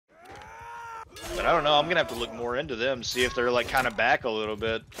But I don't know. I'm gonna have to look more into them, see if they're like kind of back a little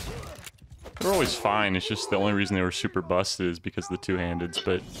bit. They're always fine. It's just the only reason they were super busted is because of the two-handeds.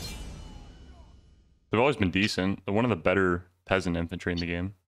 But they've always been decent. They're one of the better peasant infantry in the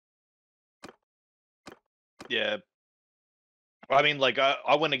game. Yeah. I mean, like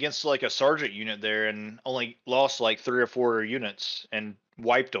I went against like a sergeant unit there and only lost like 3 or 4 units and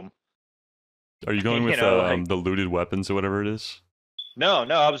wiped them. Are you going with like, the looted weapons or whatever it is? No,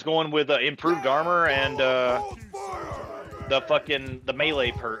 I was going with improved armor and the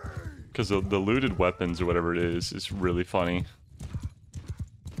melee perk. Because the looted weapons or whatever it is really funny.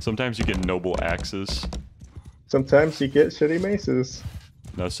 Sometimes you get noble axes. Sometimes you get shitty maces.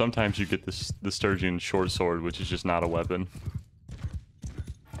 No, sometimes you get the Sturgeon short sword, which is just not a weapon.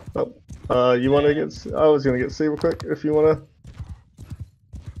 Oh, you want to get? I was gonna get C real quick if you wanna.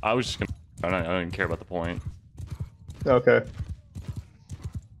 I was just gonna. I don't even care about the point. Okay.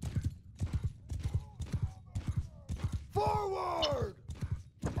 Forward!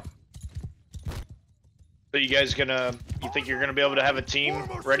 So you guys you think you're gonna be able to have a team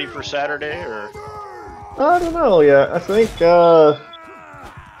ready for Saturday, or? I don't know yet. I think, I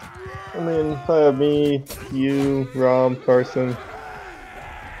mean, if I have me, you, Rom, Carson,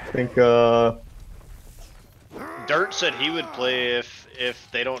 I think, Dirt said he would play if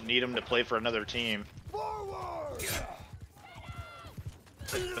they don't need him to play for another team.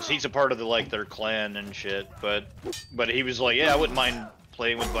 Cause he's a part of their clan and shit, but he was like, yeah, I wouldn't mind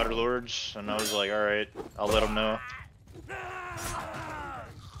playing with Bannerlords, and I was like, all right, I'll let him know.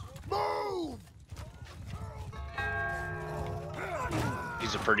 Move!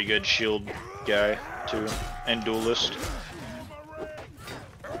 He's a pretty good shield guy too, and duelist.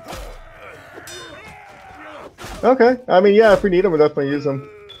 okay. I mean, yeah, if we need them, we'll definitely use them.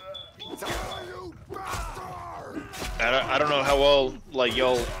 I don't know how well like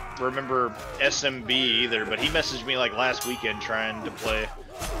y'all remember SMB either, but he messaged me like last weekend trying to play.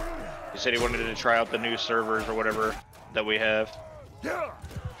 He said he wanted to try out the new servers or whatever that we have.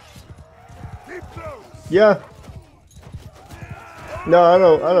 Yeah. No, I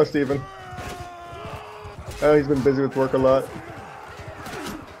know Steven. I know he's been busy with work a lot.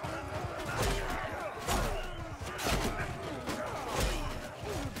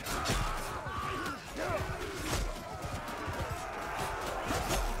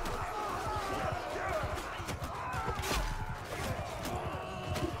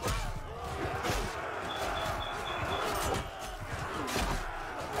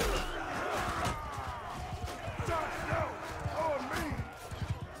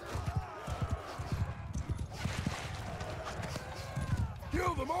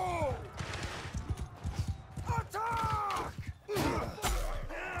 Kill them all! Attack!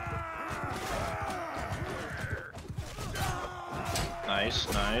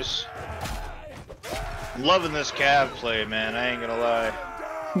 Nice, nice. Loving this cav play, man. I ain't gonna lie.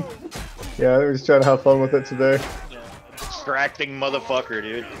 Yeah, we're just trying to have fun with it today. Distracting motherfucker,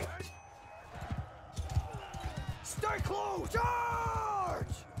 dude. Stay close! Charge!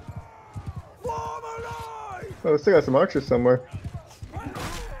 Form alive! Oh, we still got some archers somewhere.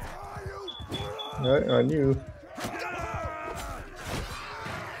 Right, on you.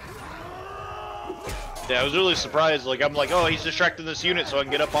 Yeah, I was really surprised. Like, I'm like, oh, he's distracting this unit so I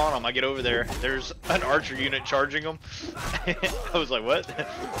can get up on him. I get over there. There's an archer unit charging him. I was like, what?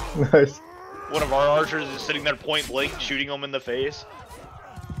 Nice. One of our archers is sitting there point blank shooting him in the face.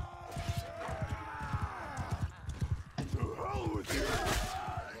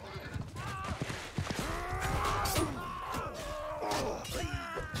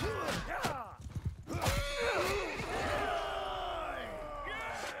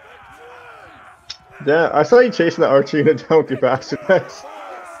 Yeah, I saw you chasing that archer unit down with your bastard axe.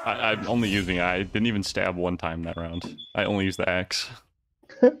 I'm only using. I didn't even stab one time that round. I only used the axe.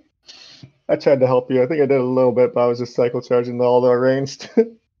 I tried to help you. I think I did a little bit, but I was just cycle charging all the ranged.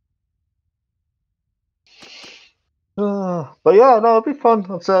 But yeah, no, it'll be fun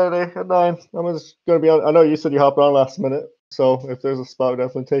on Saturday at 9. I'm just gonna be on. I know you said you hopped on last minute, so if there's a spot, I'll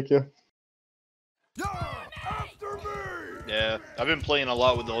definitely take you. After me! Yeah, I've been playing a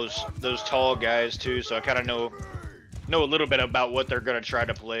lot with those tall guys too, so I kind of know a little bit about what they're gonna try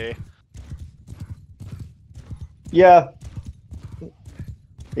to play. Yeah.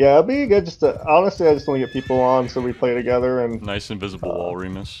 Yeah, it'd be good just to, honestly, I just want to get people on so we play together and... Nice invisible wall,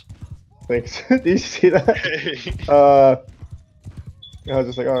 Remus. Thanks. Did you see that? I was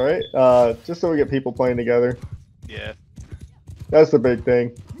just like, alright, just so we get people playing together. Yeah. That's the big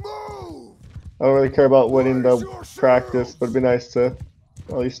thing. Move! I don't really care about winning the practice, but it'd be nice to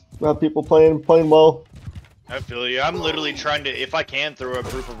at least have people playing well. I feel you. I'm literally trying to, if I can throw a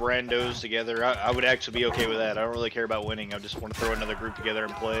group of randos together, I would actually be okay with that. I don't really care about winning. I just want to throw another group together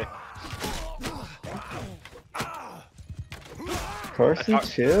and play. Carson,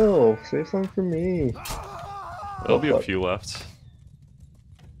 chill. Save some for me. There'll be a few left.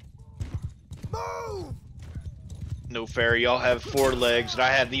 Move! No fair. Y'all have 4 legs, and I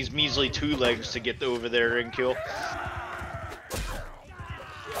have these measly 2 legs to get over there and kill.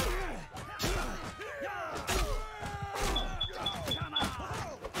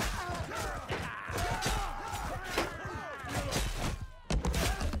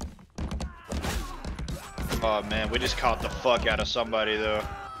 Oh man, we just caught the fuck out of somebody though.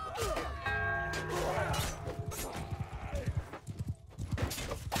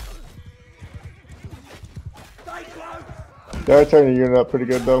 They're turning your unit up pretty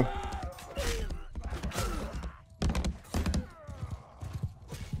good though.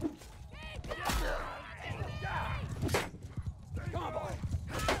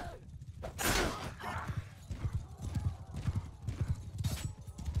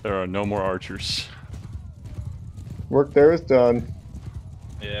 There are no more archers. Work there is done.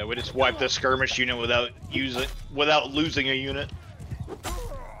 Yeah, we just wiped the skirmish unit without losing a unit.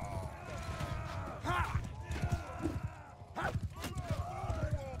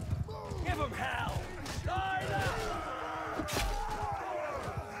 Give him hell!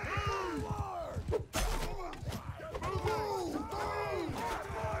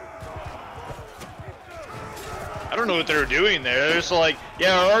 I don't know what they were doing there. They're just like,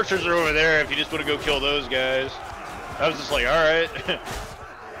 yeah, our archers are over there if you just want to go kill those guys. I was just like, alright.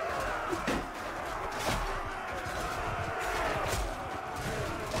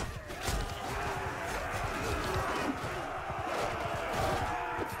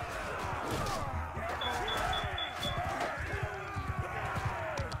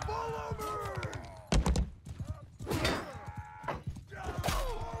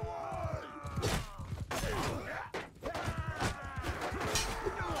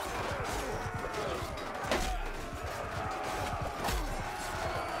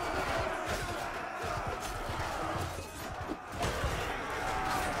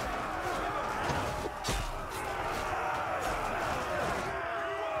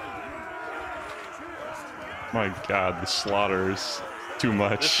 My god, the slaughter is too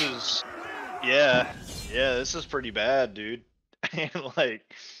much. This is, yeah, this is pretty bad, dude. And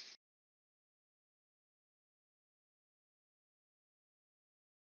like,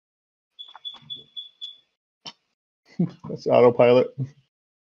 That's autopilot. Dude,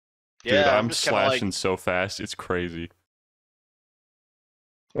 yeah, I'm just kinda slashing like, so fast, it's crazy.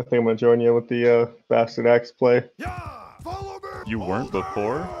 I think I'm gonna join you with the Bastard Axe play. Yeah! Follow me! You weren't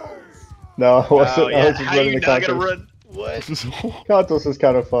before? No, I wasn't. wow, I yeah, was just how running you the not gonna contest. run? What? Contest is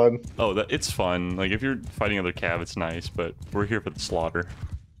kind of fun. Oh, it's fun. Like, if you're fighting other cav, it's nice, but we're here for the slaughter.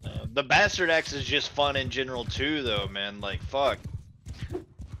 The Bastard Axe is just fun in general too, though, man. Like, fuck.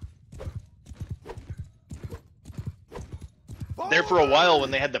 There for a while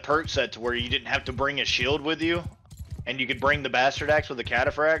when they had the perk set to where you didn't have to bring a shield with you, and you could bring the Bastard Axe with the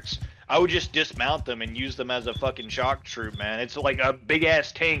Cataphracts, I would just dismount them and use them as a fucking shock troop, man. It's like a big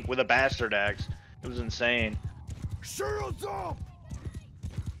ass tank with a Bastard Axe. It was insane. Shields up!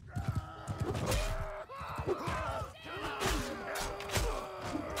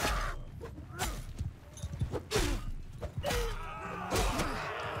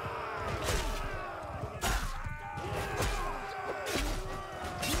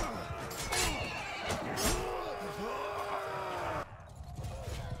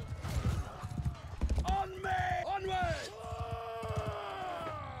 On me! Onward!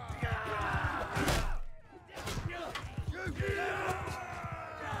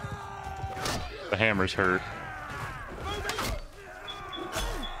 The hammer's hurt.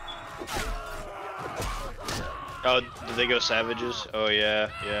 Oh, did they go savages? Oh yeah,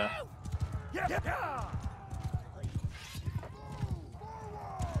 yeah.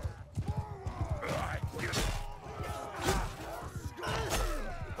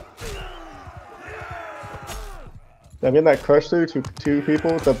 I mean, that crush through to 2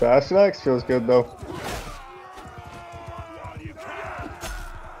 people with the Bastard Axe feels good though.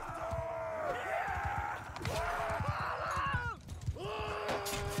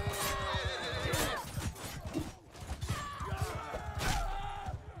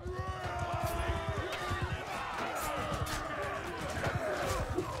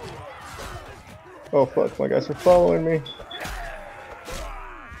 Oh fuck, my guys are following me.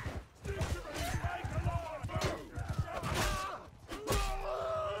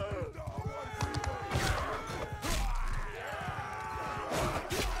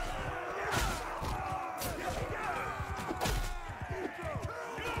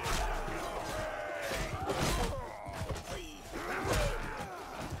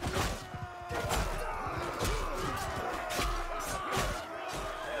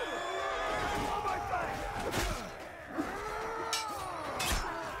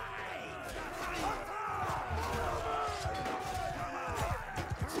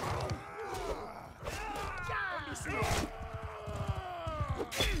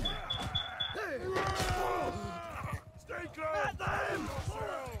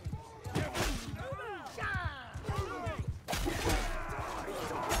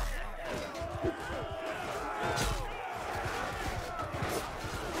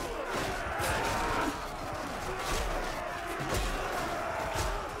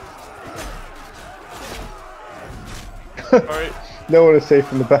 Alright. No one is safe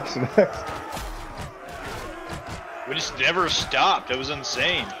from the Bastionax. We just never stopped. It was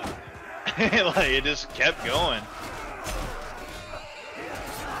insane. Like, it just kept going.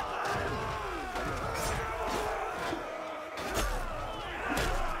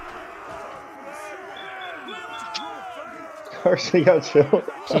 Carson, you gotta chill.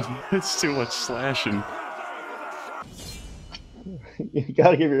 It's too much slashing. You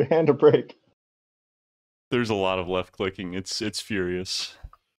gotta give your hand a break. There's a lot of left clicking. It's furious.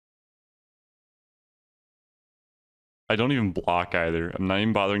 I don't even block either. I'm not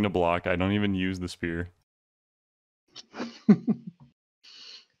even bothering to block. I don't even use the spear. I'm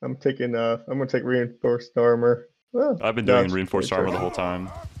gonna take reinforced armor. Well, I've been no, doing it's reinforced pretty armor the chill. whole time.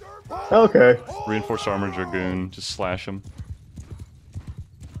 Okay. Reinforced armor, dragoon, just slash them.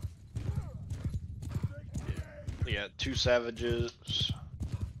 Yeah, 2 savages,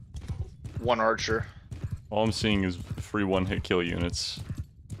 1 archer. All I'm seeing is free one-hit kill units.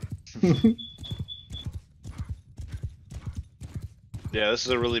 Yeah, this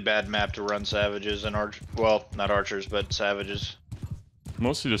is a really bad map to run savages and well, not archers, but savages.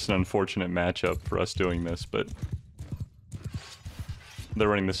 Mostly just an unfortunate matchup for us doing this, but they're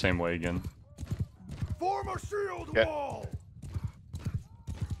running the same way again. Form a shield Okay. wall.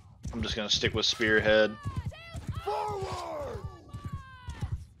 I'm just gonna stick with spearhead. Forward.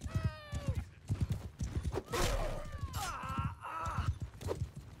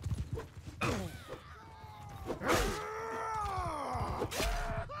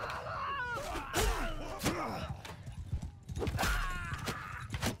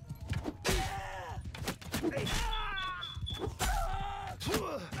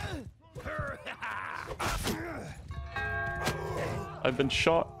 I've been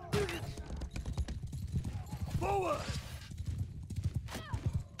shot. Forward.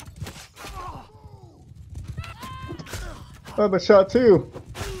 I've been shot too.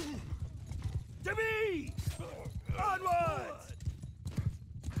 To me. Onward.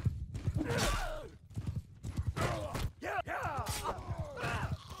 Yeah. Yeah.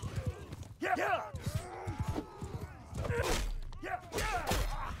 Yeah. Yeah. Yeah. Yeah.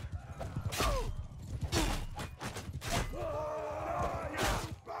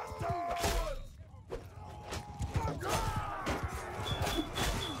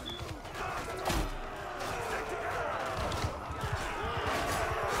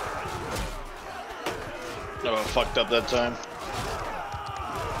 Oh, I fucked up that time.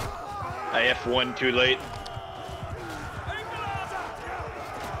 I F1 too late.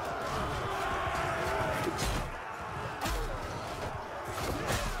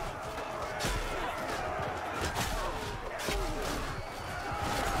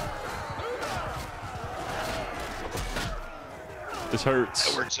 This hurts.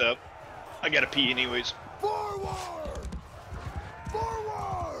 That works up. I gotta pee anyways. Forward.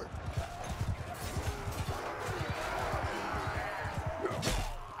 Forward.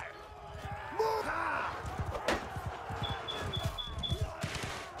 Move.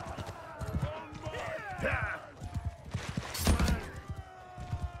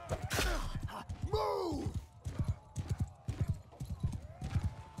 Move.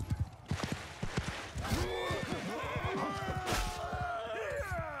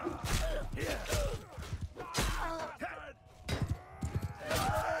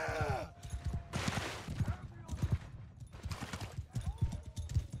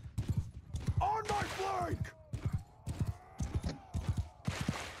 On my flank.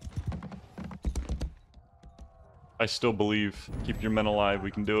 I still believe. Keep your men alive.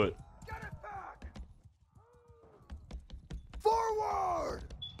 We can do it. Get it back. Forward.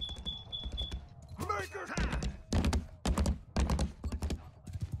 Make it.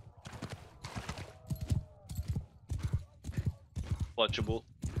 Fletchable.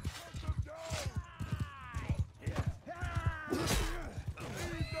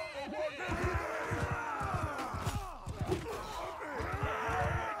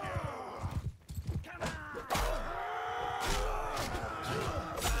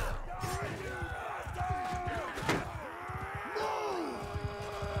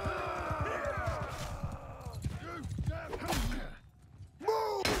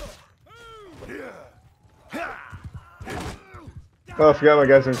 Oh, I forgot my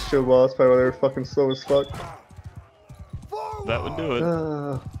guys are in shield wall. That's probably why they were fucking slow as fuck. That would do it.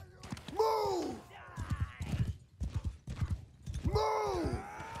 Move! Move!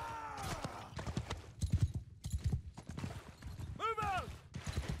 Move out!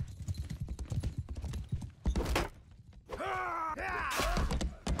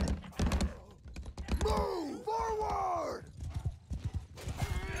 Move! Forward!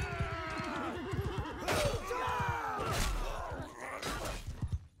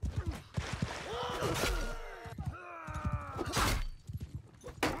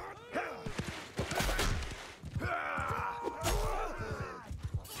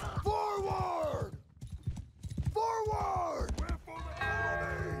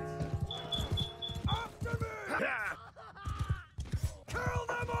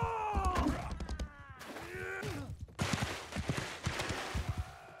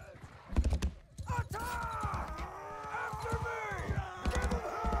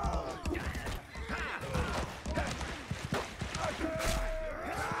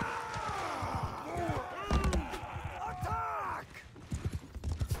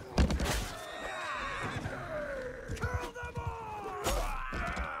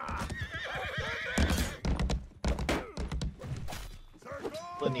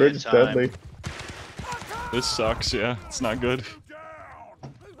 plenty Bridge of is time. deadly. This sucks, yeah. It's not good.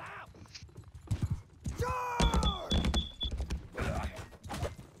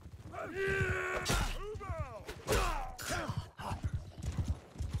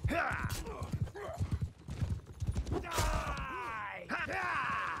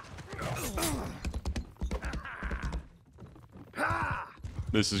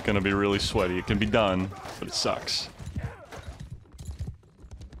 This is gonna be really sweaty. It can be done, but it sucks.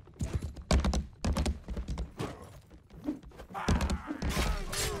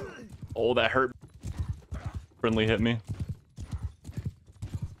 Oh, that hurt. Friendly hit me.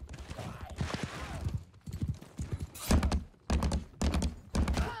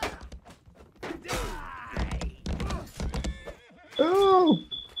 Oh!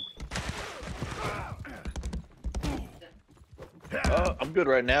 I'm good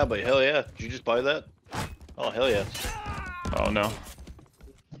right now, but hell yeah. Did you just buy that? Oh, hell yeah. Oh no.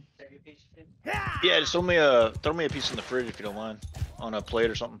 Yeah, just throw me a piece in the fridge if you don't mind. On a plate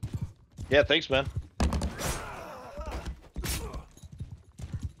or something. Yeah, thanks, man.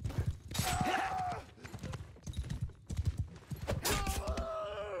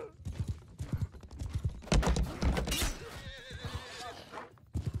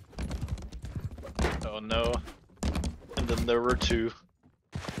 Oh no. And then there were two.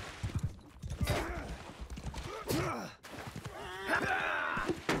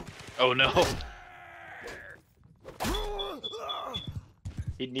 Oh no.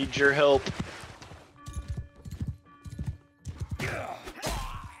 He needs your help.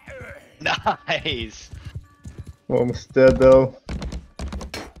 Nice. Almost dead though.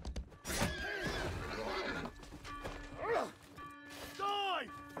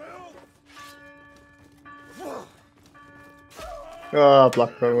 Ah,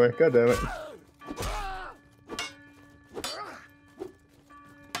 blocked the wrong way. God damn it.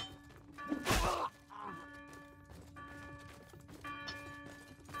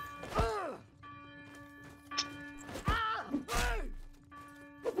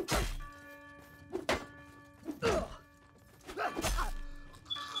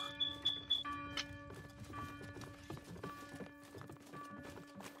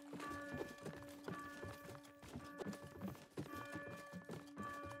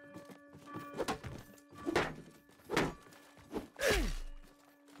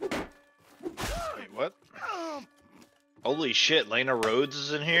 Wait, what? Holy shit, Lena Rhodes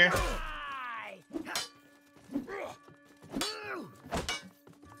is in here?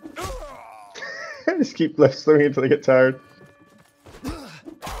 I just keep left swinging until I get tired.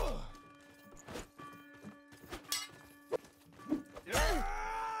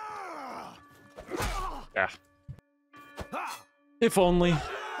 Yeah. If only.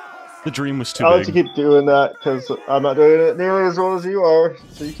 The dream was too I'll big. let you keep doing that because I'm not doing it nearly as well as you are.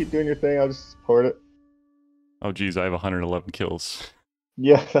 So you keep doing your thing. I'll just support it. Oh geez, I have 111 kills.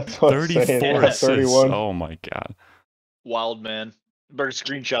 Yeah, that's what I'm 34 saying. assists. 31. Oh my god. Wild man. Better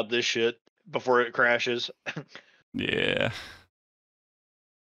screenshot this shit before it crashes. Yeah.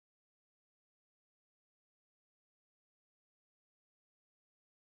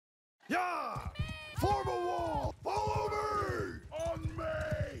 Yeah! Form a wall! Follow me! On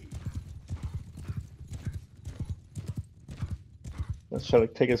me! Let's try to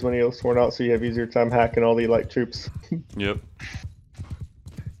take as many of sworn out so you have easier time hacking all the elite troops. Yep.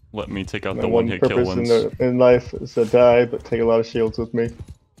 Let me take out My the one one-hit kill purpose ones. in life is to die, but take a lot of shields with me.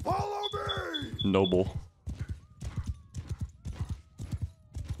 Follow me! Noble.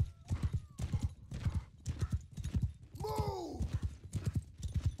 Move!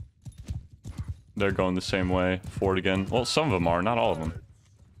 They're going the same way. Forward again. Well, some of them are, not all of them.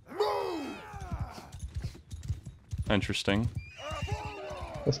 Move! Interesting.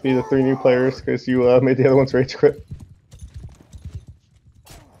 Must be the 3 new players because you made the other ones rage quit.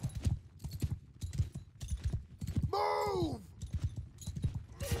 Move!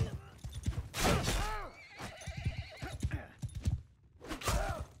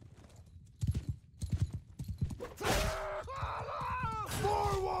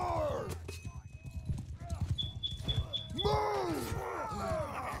 Forward! Move!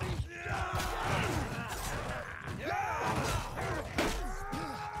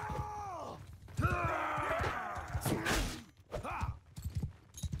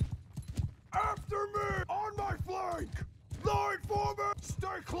 After me! On my flank! Line forward! Stay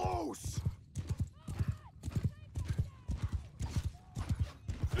close!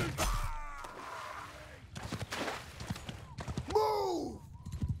 Move!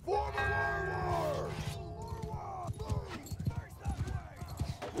 Form a warward!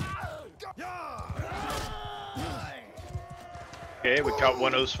 Okay, we caught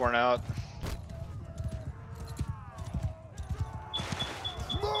one O-Sworn out.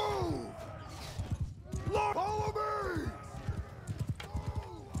 Move! Lord, follow me!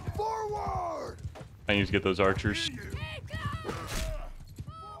 Forward! I need to get those archers.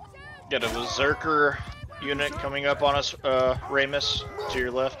 Got a Berserker unit coming up on us, Ramus, to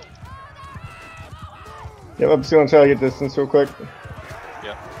your left. Yep, I'm just gonna try to get distance real quick.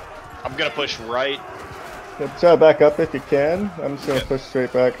 Yep. I'm gonna push right. Yep, try to back up if you can. I'm just gonna push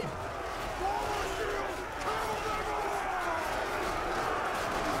straight back.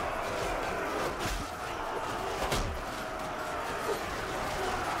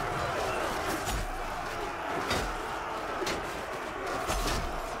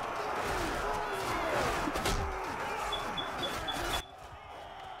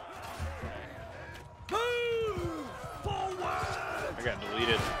 I got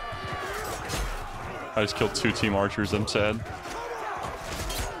deleted. I just killed 2 team archers, I'm sad.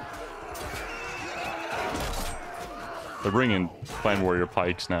 They're bringing Clan Warrior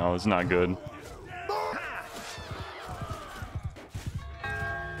pikes now, it's not good.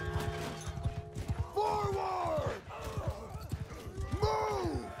 Forward!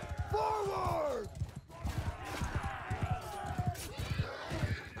 Move! Forward!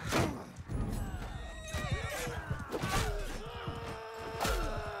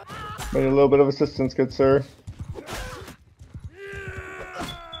 Need a little bit of assistance, good sir.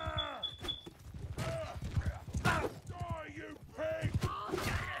 Die, you pig!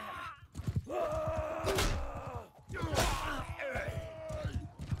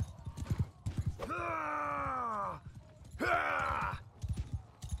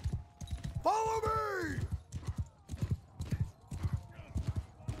 Follow me!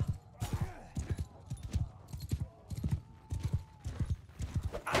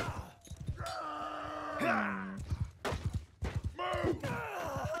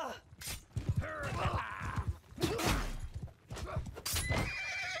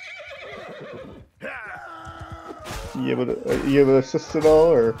 Are you able to assist at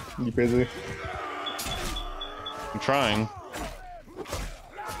all, or are you busy? I'm trying.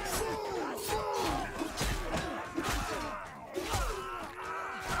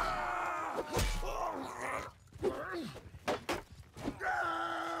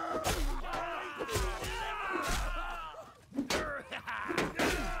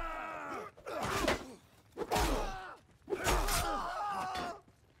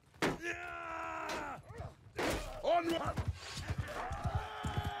 Onward!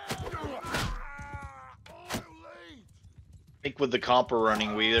 I think with the comp we're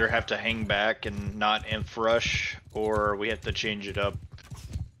running, we either have to hang back and not inf rush, or we have to change it up.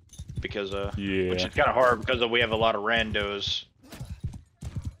 Because, Yeah. which is kind of hard because we have a lot of randos.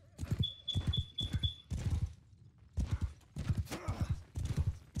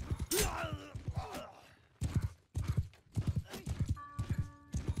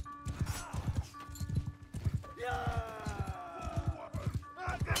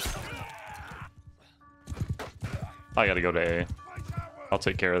 I gotta go to A. I'll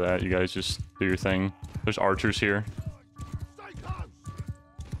take care of that. You guys just do your thing. There's archers here. Stay close!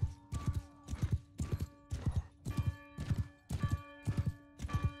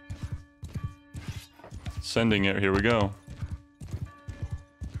 Sending it. Here we go.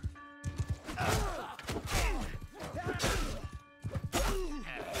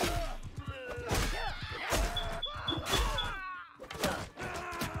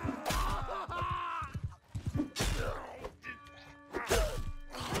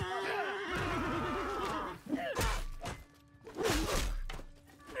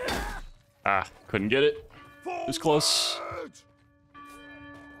 Ah, couldn't get it. It was close. Forward!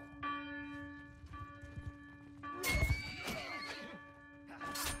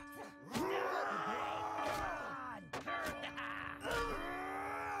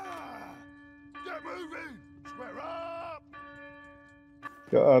 Get moving! Square up!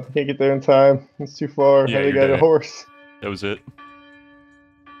 Can't get there in time. It's too far. Yeah, I you're got a dead. horse. That was it.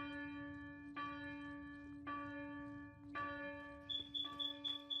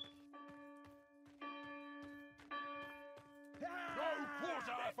 No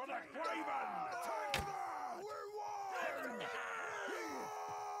quarter for the craven! Attack now! We're won!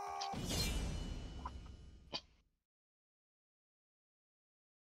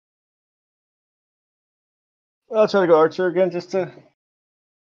 I'll try to go archer again just to.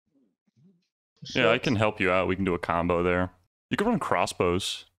 Yeah, I can help you out. We can do a combo there. You can run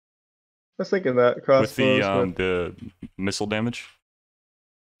crossbows I was thinking that with crossbows, the missile damage.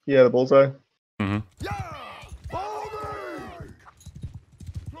 yeah, the bullseye. Mm-hmm. Yeah! Follow me!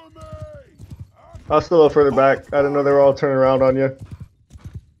 To me! I was still a little further back. I didn't know they were all turning around on you.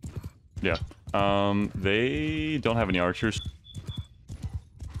 Yeah. They don't have any archers.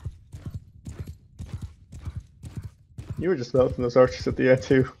 You were just melting those archers at the end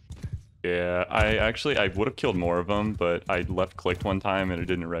too. Yeah, I would have killed more of them, but I left clicked one time and it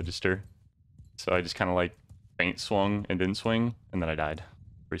didn't register. So I just kind of like feint swung and didn't swing, and then I died.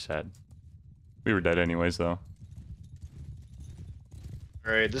 Pretty sad. We were dead anyways, though.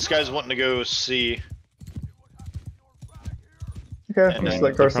 Alright, this guy's wanting to go C. Okay, And just then let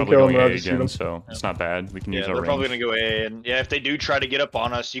They're Carson probably kill him going and I'll A just shoot again, him. so it's not bad. We can Yeah, use our they're probably range. gonna go A, and yeah, if they do try to get up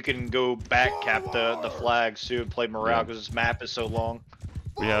on us, you can go back cap the flags too and play morale because this map is so long.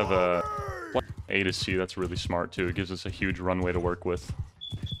 We have A to C. That's really smart too. It gives us a huge runway to work with.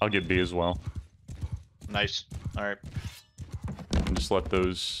 I'll get B as well. Nice. Alright. And just let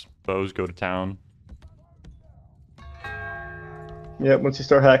those bows go to town. Yeah, once you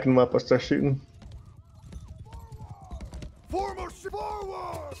start hacking them up, I'll start shooting. Forward!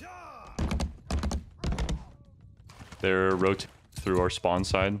 They're rotating through our spawn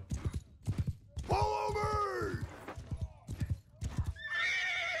side. Follow me!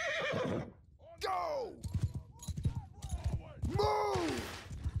 Go! Move!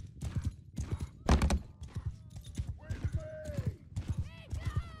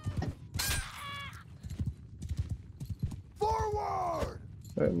 Forward!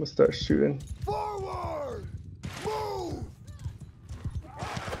 Alright, I'm gonna start shooting. Forward! Move!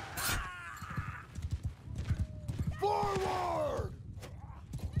 Forward!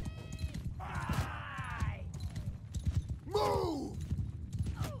 Move!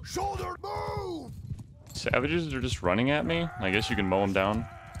 Shoulder move! Savages are just running at me. I guess you can mow them down.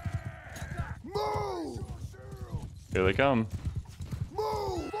 Move! Here they come.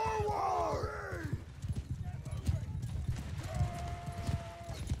 Move! Forward!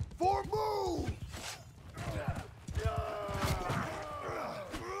 For move!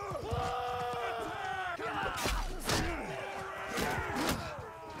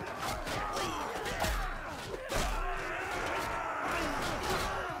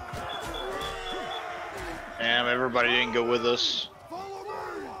 Damn, everybody didn't go with us. Follow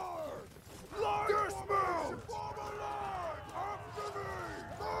me! Dismount!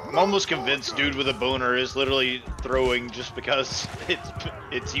 I'm almost convinced dude with a boner is literally throwing just because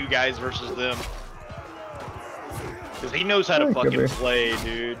it's you guys versus them. Cause he knows how to Could fucking be. play,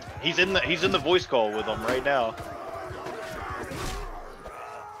 dude. He's in the voice call with them right now.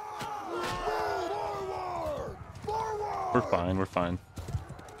 Forward! Forward! We're fine. We're fine.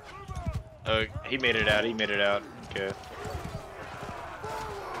 He made it out. He made it out. Okay.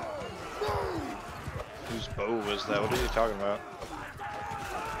 Whose bow was that? What is he talking about?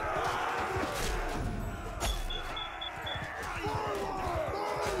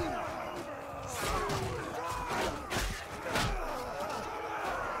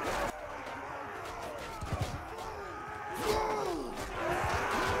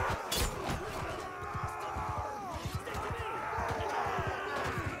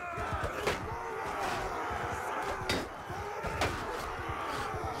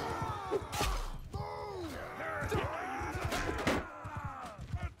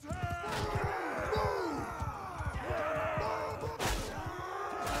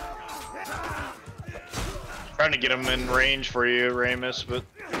 Trying to get him in range for you, Ramus, but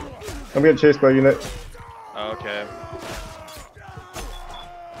I'm getting chased by a unit. okay.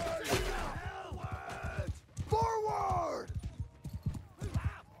 Forward!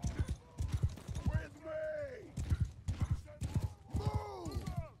 With me! Move!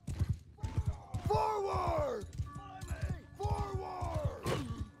 Forward! Forward!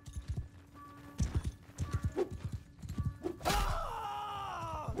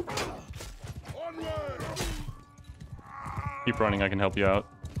 Onward! Keep running. I can help you out.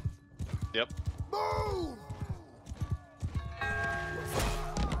 Yep. Move!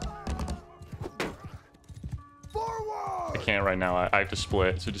 Forward! I can't right now. I have to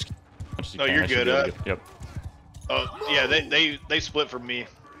split. So just. As much as you No, can. you're I should good, be able to get- Yep. Oh yeah, they split from me.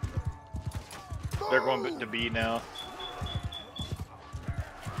 They're going to B now.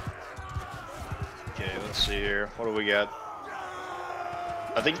 Okay, let's see here. What do we got?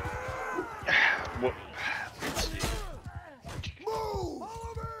 I think. What? Let's see. Move!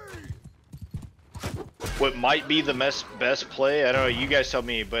 Follow me! What might be the best play? I don't know. You guys tell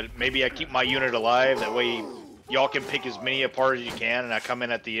me, but maybe I keep my unit alive. That way, y'all can pick as many apart as you can, and I come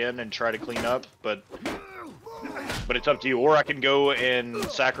in at the end and try to clean up. But it's up to you. Or I can go and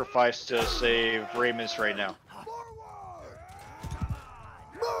sacrifice to save Ramus right now.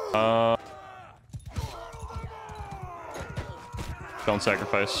 Don't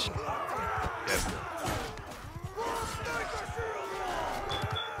sacrifice. Okay.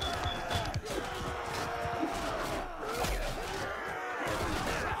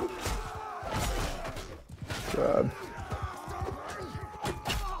 God.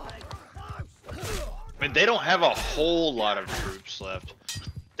 I mean, they don't have a whole lot of troops left.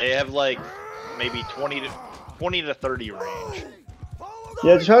 They have like maybe 20 to 30 range.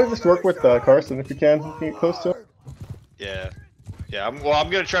 Yeah, just try to just work with Carson if you can. If you can get close to him. Yeah. I'm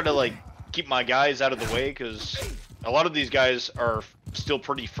gonna try to like keep my guys out of the way because a lot of these guys are still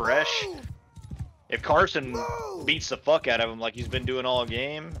pretty fresh. If Carson beats the fuck out of him like he's been doing all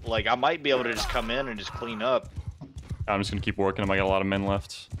game, like I might be able to just come in and just clean up. I'm just gonna keep working him. I got a lot of men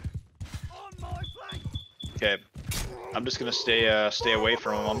left. Okay, I'm just gonna stay away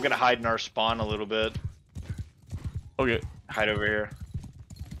from him. I'm gonna hide in our spawn a little bit. Okay. Hide over here.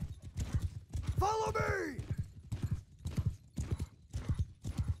 Follow me!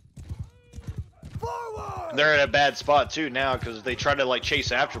 Forward! They're in a bad spot too now because if they try to like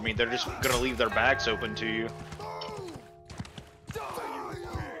chase after me, they're just gonna leave their backs open to you.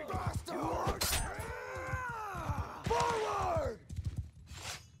 Forward!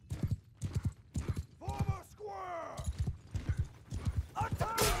 Form a square!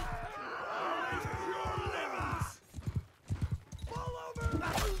 Attack! Your limits! Follow me!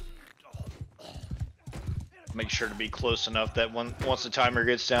 Make sure to be close enough that once the timer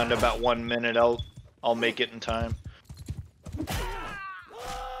gets down to about 1 minute, I'll make it in time.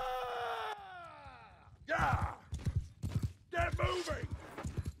 Yeah! Get moving!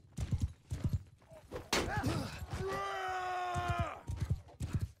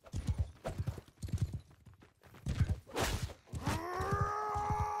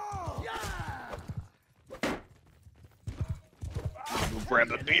 We'll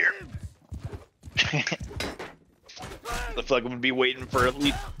grab a beer. Looks like I'm gonna be waiting for at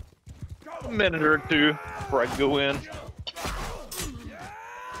least a minute or two before I go in.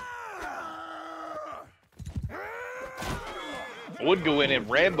 I would go in and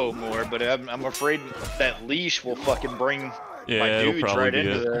Rambo more, but I'm afraid that leash will fucking bring my it'll dudes probably right be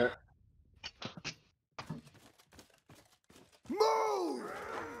into it. that. Move!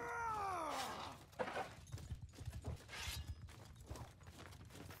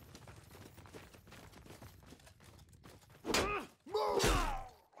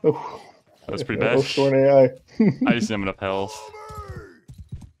 Oh, That's pretty yeah, bad. both scoring AI. I just am enough health.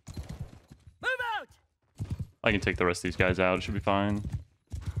 Move out! I can take the rest of these guys out. It should be fine.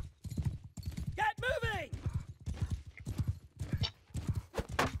 Get moving!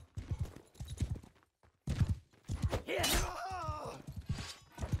 Here.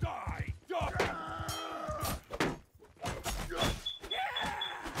 Die! Die!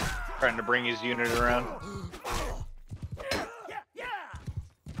 Trying to bring his unit around. Yeah!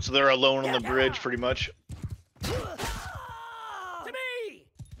 So they're alone on the bridge pretty much. To me!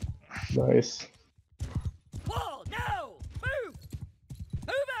 Nice. Wall, no! Move!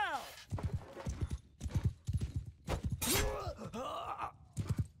 Move out!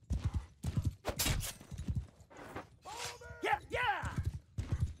 Yeah!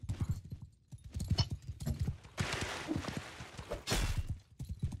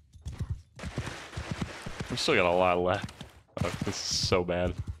 We still got a lot left. Oh, this is so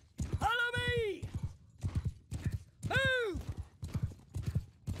bad. Follow me! Move!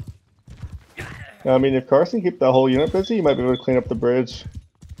 I mean, if Carson keep that whole unit busy, you might be able to clean up the bridge.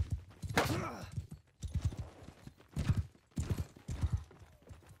 Move!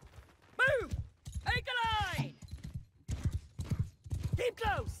 Anchor line! Keep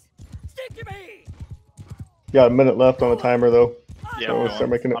close! Stick to me! Got a minute left on the timer, though. Yeah, So we'll start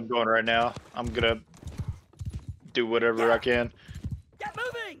making it. I'm going right now. I'm gonna do whatever I can. Get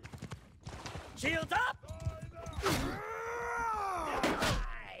moving! Shields up!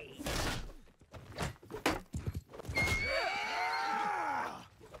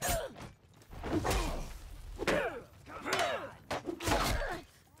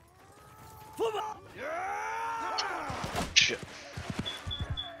 Shit.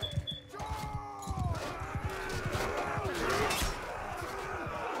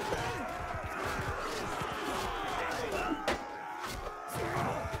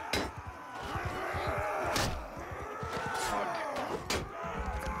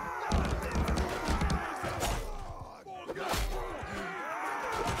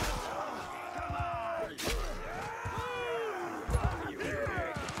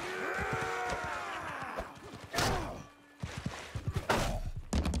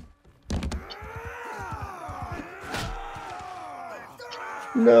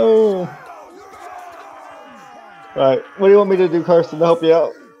 No. Alright, what do you want me to do, Carson, to help you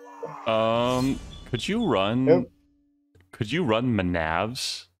out? Could you run? Yep. Could you run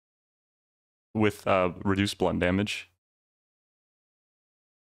Manavs with reduced blunt damage?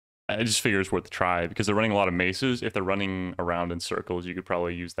 I just figure it's worth a try because they're running a lot of maces. If they're running around in circles, you could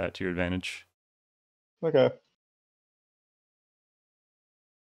probably use that to your advantage. Okay.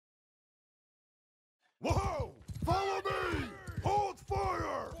 Whoa! Follow me! Hold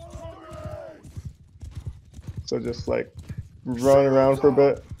fire! So just like run around for a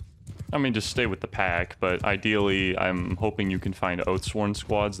bit. I mean, just stay with the pack, but ideally, I'm hoping you can find Oathsworn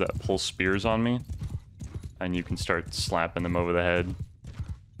squads that pull spears on me, and you can start slapping them over the head.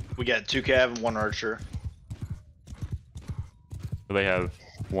 We got 2 cav and 1 archer. They have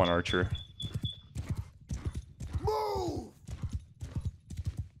 1 archer. Move!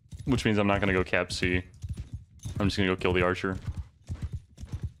 Which means I'm not gonna go cap C. I'm just gonna go kill the archer.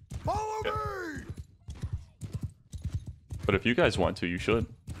 Follow me! But if you guys want to, you should.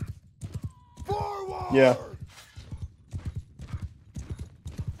 Forward! Yeah.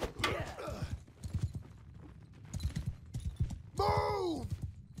 Move!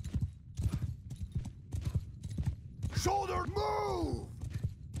 Shoulder, move!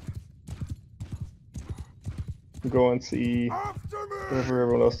 Go and see After me! whatever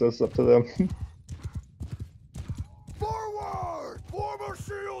everyone else does, up to them. Forward! Form a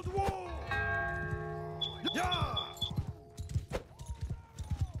shield wall! Yeah!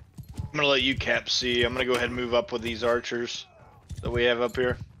 I'm gonna let you cap C. I'm gonna go ahead and move up with these archers that we have up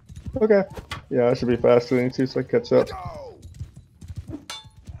here. Okay. Yeah, I should be faster than you two, so I catch up. Go!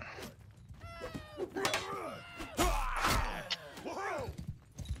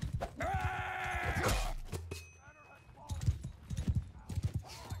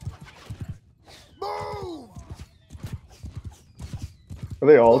 Move! Are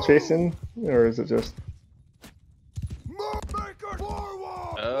they all chasing, or is it just? Move! Make it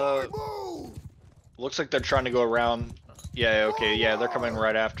forward! Move! Looks like they're trying to go around. Yeah, okay, yeah, they're coming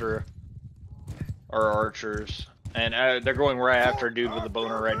right after our archers. And they're going right after a dude with a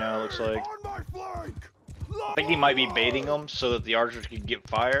boner right now, it looks like. On my flank! I think he might be baiting them so that the archers can get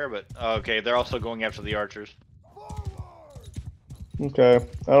fire, but okay, they're also going after the archers. Okay.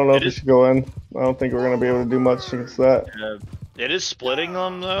 I don't know if we should go in. I don't think we're gonna be able to do much against that. It is splitting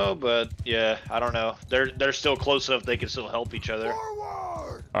them though, but yeah, I don't know. They're still close enough they can still help each other.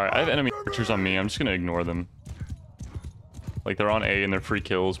 Forward! Alright, I have enemy archers on me. I'm just gonna ignore them. Like, they're on A and they're free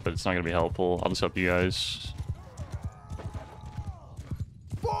kills, but it's not gonna be helpful. I'll just help you guys.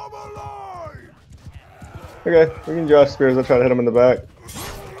 Form a line! Okay, we can draw spears. I'll try to hit them in the back.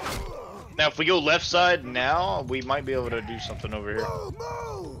 Now, if we go left side now, we might be able to do something over here. Move!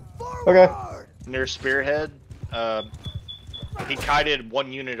 Move! Forward! Okay. Near Spearhead, he kited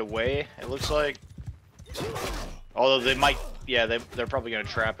 1 unit away, it looks like. Although they might, yeah, they're probably gonna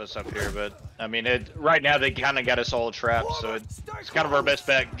trap us up here, but I mean, right now they kind of got us all trapped, so it's kind of our best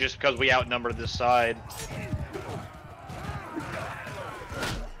bet just because we outnumber this side.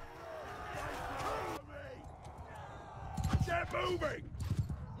 Get moving!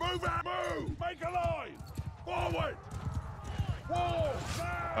 Move out! Move! Make a line! Forward! Wall!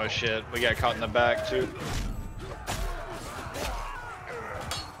 Oh shit, we got caught in the back too.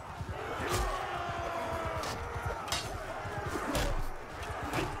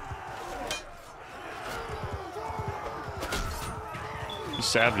 These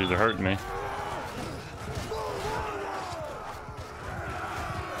savages are hurting me.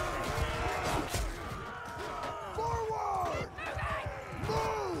 Forward!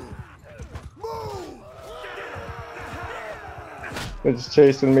 Move! Move! They're just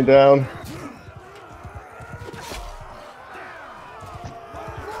chasing me down.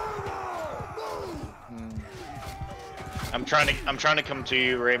 I'm trying to come to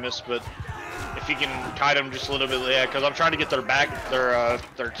you, Ramus, but if you can kite them just a little bit, yeah, because I'm trying to get their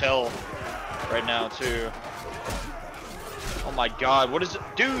tail right now too. Oh my god, what is it?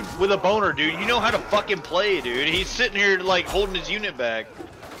 Dude with a boner, dude, you know how to fucking play, dude. He's sitting here like holding his unit back.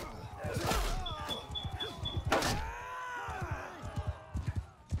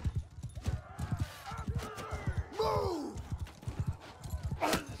 Move!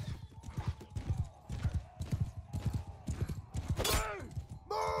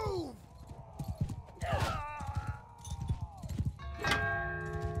 Move!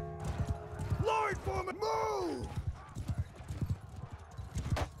 Line form! Move!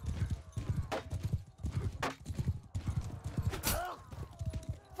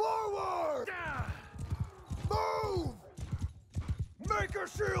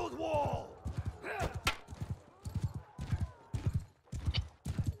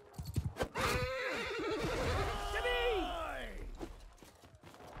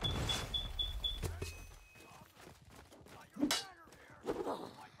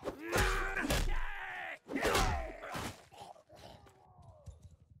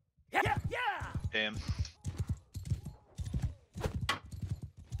 Damn.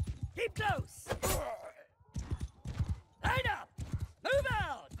 Keep close. Line up. Move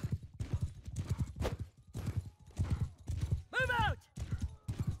out. Move out.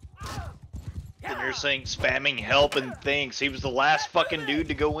 And you're saying spamming help and thanks. He was the last fucking dude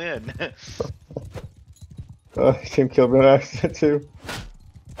to go in. Team killed me on accident too.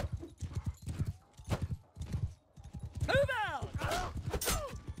 Move out.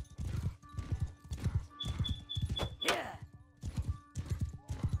 Yeah.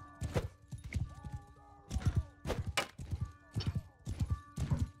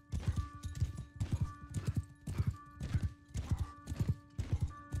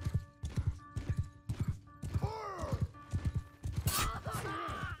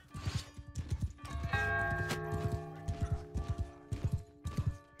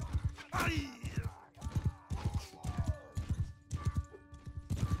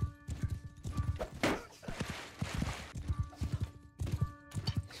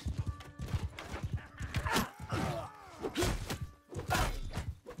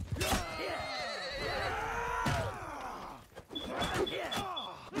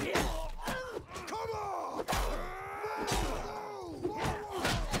 Come on!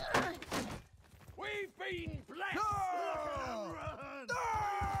 We've been blessed. No!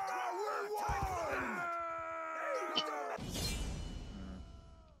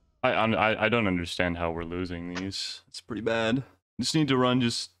 I don't understand how we're losing these. It's pretty bad. Just need to run,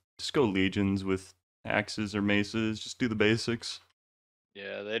 just go legions with axes or maces. Just do the basics.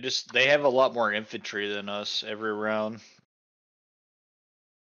 Yeah, they have a lot more infantry than us every round.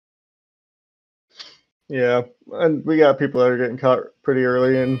 Yeah, and we got people that are getting caught pretty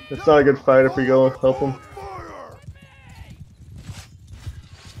early, and it's not a good fight if we go and help them. Fire!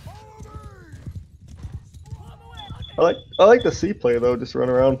 I like the C play though, just run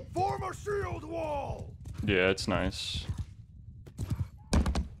around. Form a shield wall! Yeah, it's nice.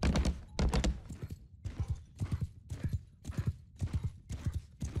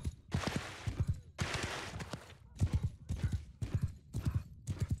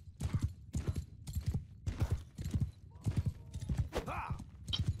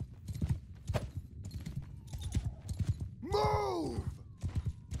 Move!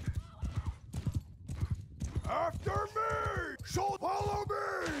 After me! Follow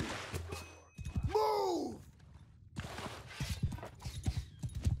me! Move!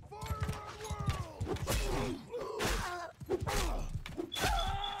 Fire at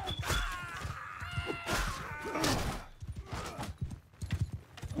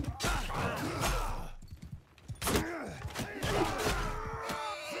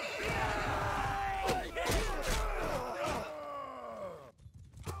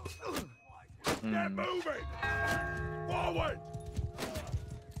Get moving! Forward!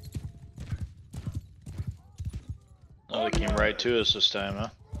 Oh, they came right to us this time, huh?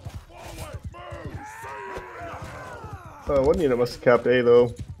 Forward! Move! One unit must have capped A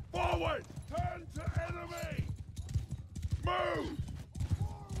though. Forward! Turn to enemy! Move!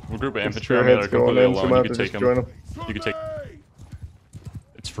 A group of infantry on me that are Spearhead's going completely in, so alone. might You have can to take just join them. them. You can take.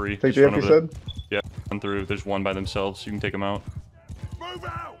 It's free. Take Just the run F, you over there. said? Yeah, run through. There's one by themselves. You can take them out. Move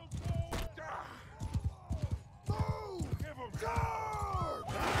out! Move! Give 'em guard!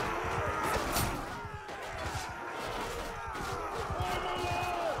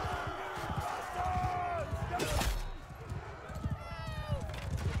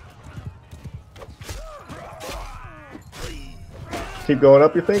 Keep going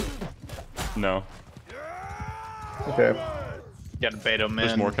up, you think? No, Okay. Gotta bait them in.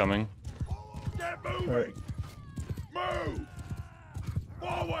 there's more coming. Get moving! Alright. Move!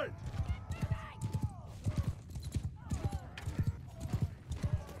 Forward!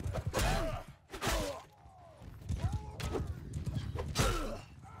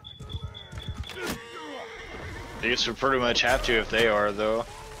 I guess we pretty much have to if they are, though.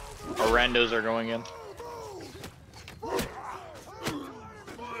 Our randos are going in.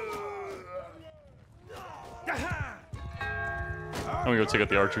 I'm gonna go take out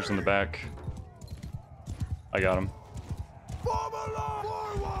the archers in the back. I got him. Form a line!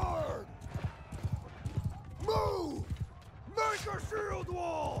 Forward! Move! Make a shield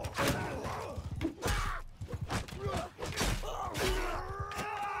wall!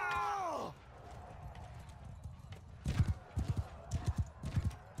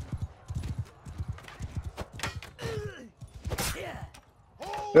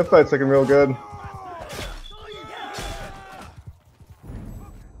 That fight's looking real good. Move!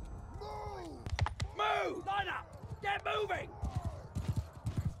 Move! Line up! Get moving!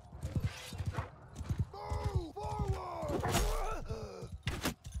 Move! Forward!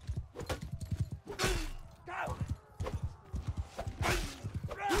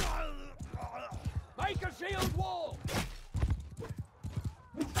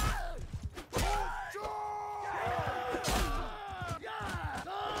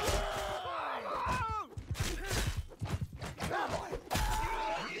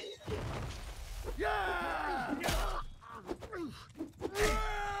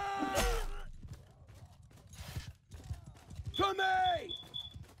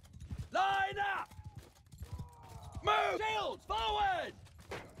 Line up! Move! Shields, forward!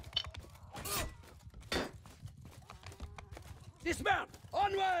 Dismount!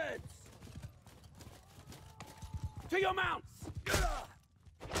 Onwards! To your mounts!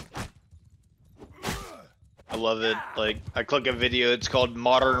 I love it. Like, I click a video, it's called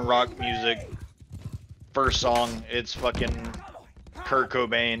Modern Rock Music. First song, it's fucking Kurt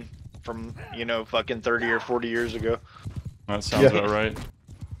Cobain from, you know, fucking 30 or 40 years ago. That sounds about right.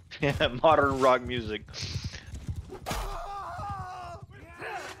 Yeah, modern rock music.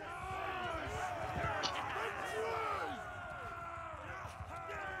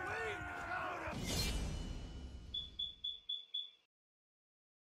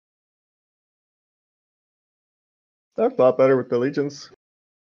 That's a lot better with the legions.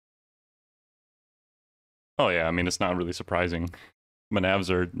 Oh yeah, I mean it's not really surprising. Manavs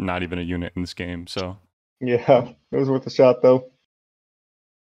are not even a unit in this game, so Yeah, it was worth a shot though.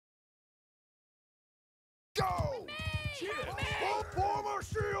 Go! Form a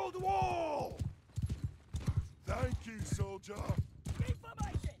shield wall! Thank you, soldier. Keep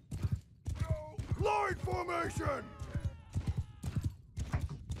formation! Line formation!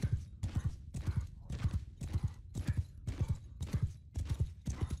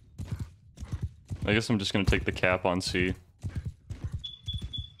 I guess I'm just gonna take the cap on C.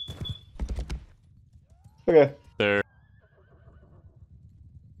 Okay, There.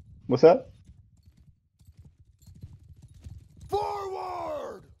 what's that?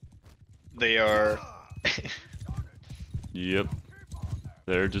 Forward! They are. Yep.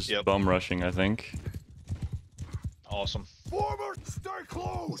 They're just Yep. bum rushing, I think. Awesome. Former, stay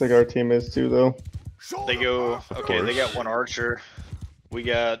close! Looks like our team is too though. They go. Okay, they got one archer. We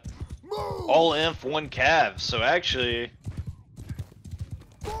got Move! all inf, one cav. So actually,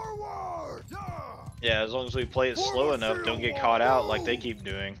 Forward! yeah, as long as we play it slow enough, don't get caught out like they keep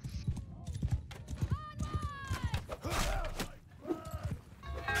doing.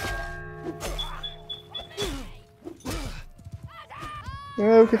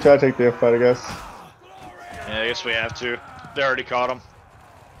 Yeah, we could try to take the fight, I guess. Yeah, I guess we have to. They already caught him.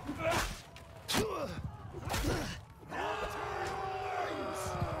 Form a line!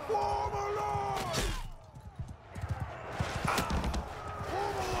 Form a line!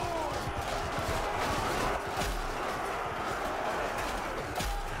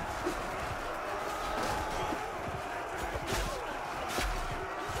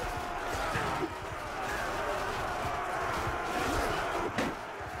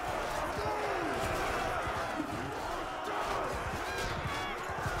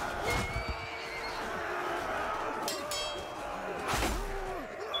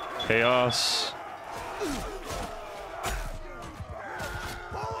 Chaos.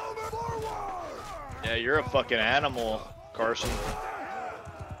 Follow me forward! Yeah, you're a fucking animal, Carson.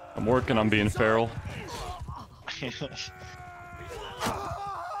 I'm working on being feral.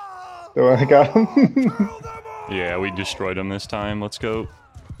 So I got him. Fill them up! Yeah, we destroyed him this time. Let's go.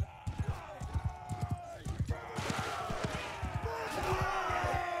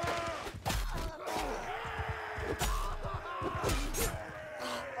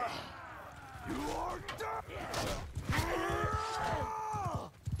 You are dead!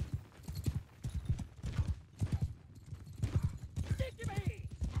 Stick to me!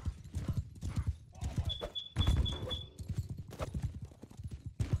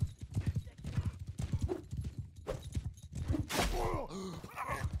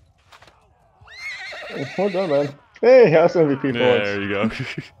 Well done, man. Hey, that's MVP points. There you go.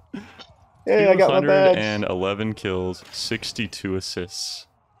 Hey, I got my badge. 211 kills, 62 assists.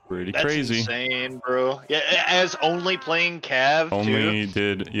 Pretty That's crazy. insane, bro. Yeah, as only playing cav too.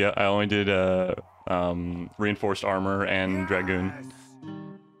 I only did reinforced armor and dragoon.